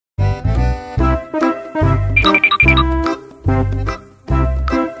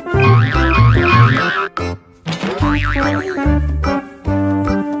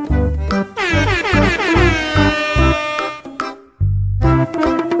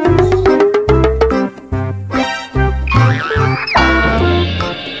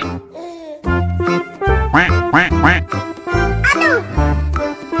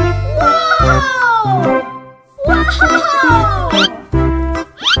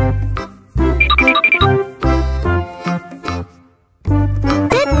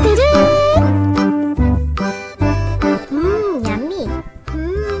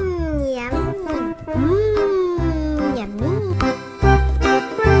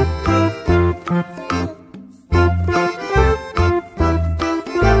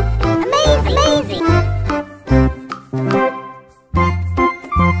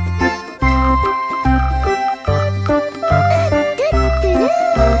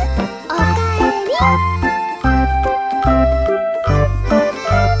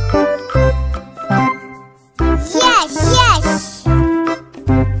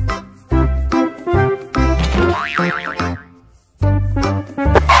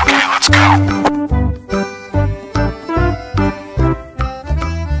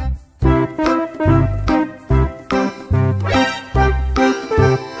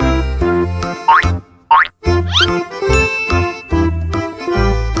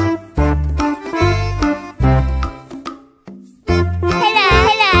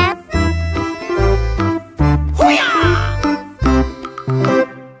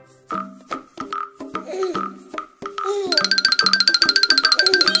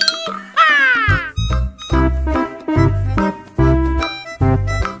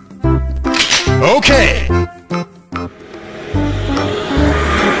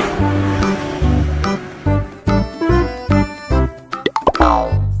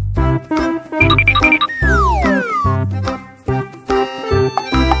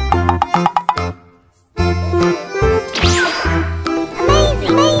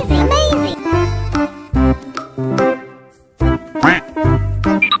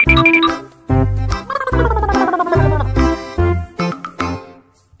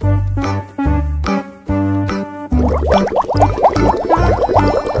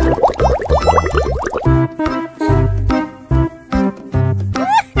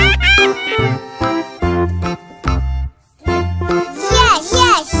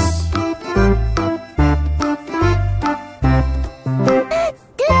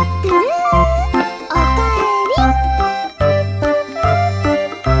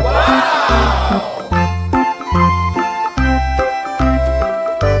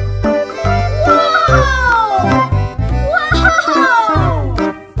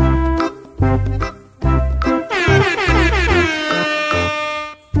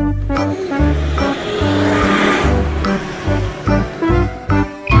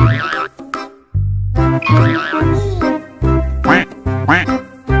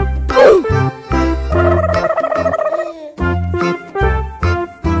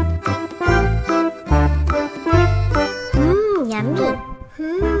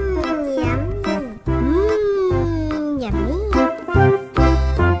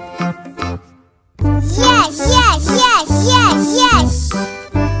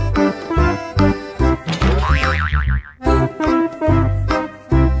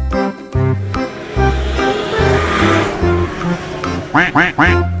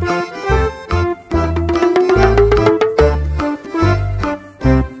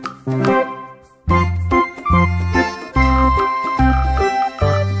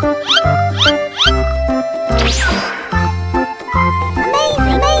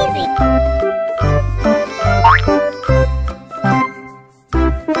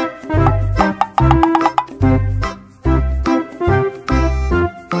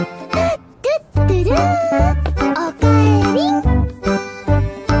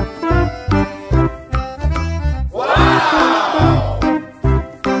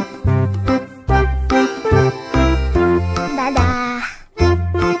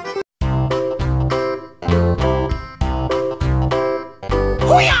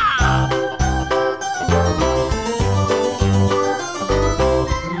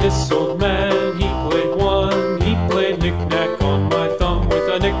This old man, he played one. He played knick-knack on my thumb with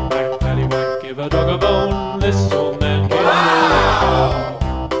a knick-knack, paddywhack, give a dog a bone. This old man came rolling.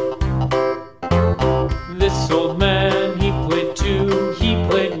 This old man, he played two. He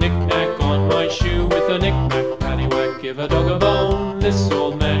played knick-knack on my shoe with a knick-knack, paddywhack, give a dog a bone. This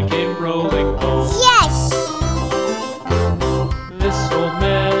old man came rolling home. Yes! This old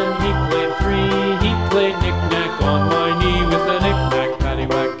man, he played three. He played knick-knack on my knee with a knick-knack,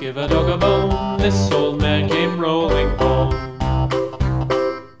 paddywhack, give a dog a bone. This old man came rolling home.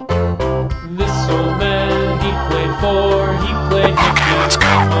 This old man, he played four. He played knick-knack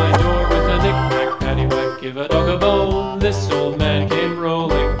on my door with a knick-knack, paddywhack, give a dog a bone. This old man came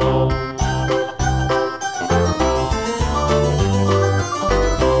rolling home.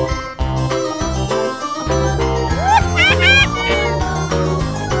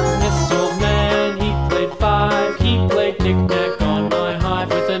 This old man, he played five. He played knick-knack on my hive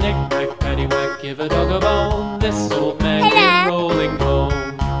with a knick-knack, paddywhack, give a dog a bone. This old man came rolling home.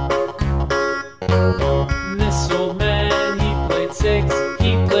 This old man, he played six.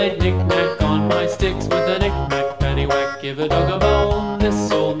 He played knick-knack on my sticks with a knick-knack, paddywhack, give a dog a bone.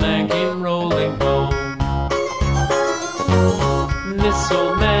 This old man came rolling home. This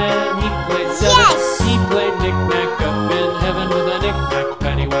old man, he played seven. Yes! He played knick-knack up in heaven with a knick-knack,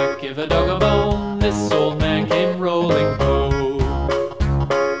 paddywhack, give a dog a bone. This old man came rolling home.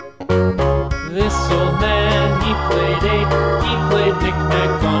 This old man, he played eight. He played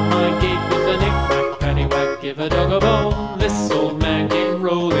knick-knack on my gate with a knick-knack, paddywhack, give a dog a bone. This old man came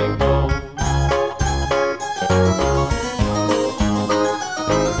rolling home.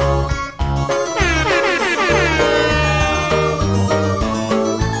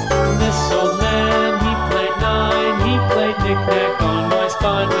 This old man, he played nine. He played knick-knack on my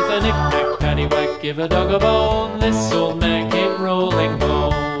spine with a knick-knack, paddywhack, give a dog a bone. This old man came rolling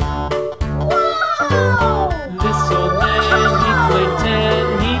home. This old man, he played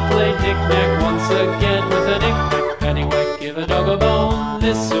ten. He played knick-knack once again with a knick-knack, paddywhack, give a dog a bone.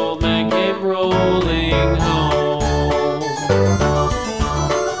 This old man came rolling home.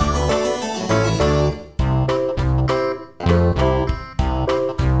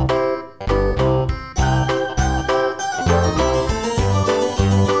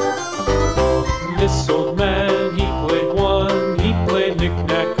 This old man, he played one. He played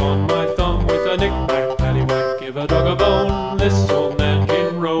knick-knack on my thumb with a knick-knack, paddywhack, give a dog a bone. This old man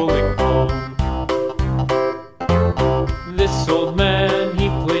came rolling home. This old man, he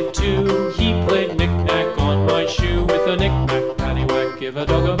played two. He played knick-knack on my shoe with a knick-knack, paddywhack, give a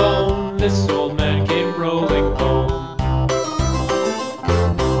dog a bone. This old man came rolling home.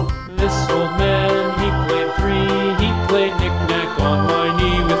 This old man, he played three. He played knick-knack on my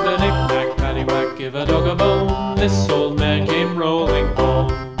knee with a knick-knack, paddywhack, give a dog a bone. This old man came rolling home.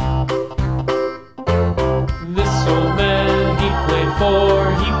 This old man, he played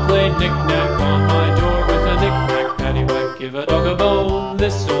four. He played knick-knack on my door with a knick-knack, paddywhack, give a dog a bone.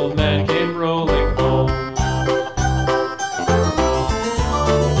 This old man came rolling home.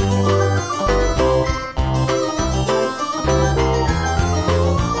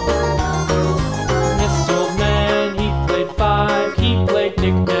 This old man, he played five. He played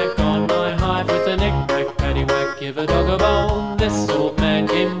knick-knack on my hive with a knick-knack, paddywhack, give a dog a bone. This old man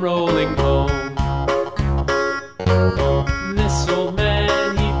came rolling home. This old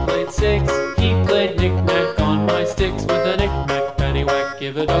man, he played six. He played knick-knack on my sticks with a knick-knack, paddywhack,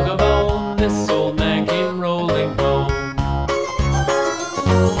 give a dog a bone. This old man came rolling home.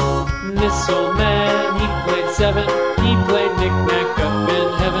 This old man, he played seven. He played knick-knack up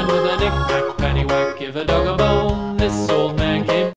in heaven with a knick-knack,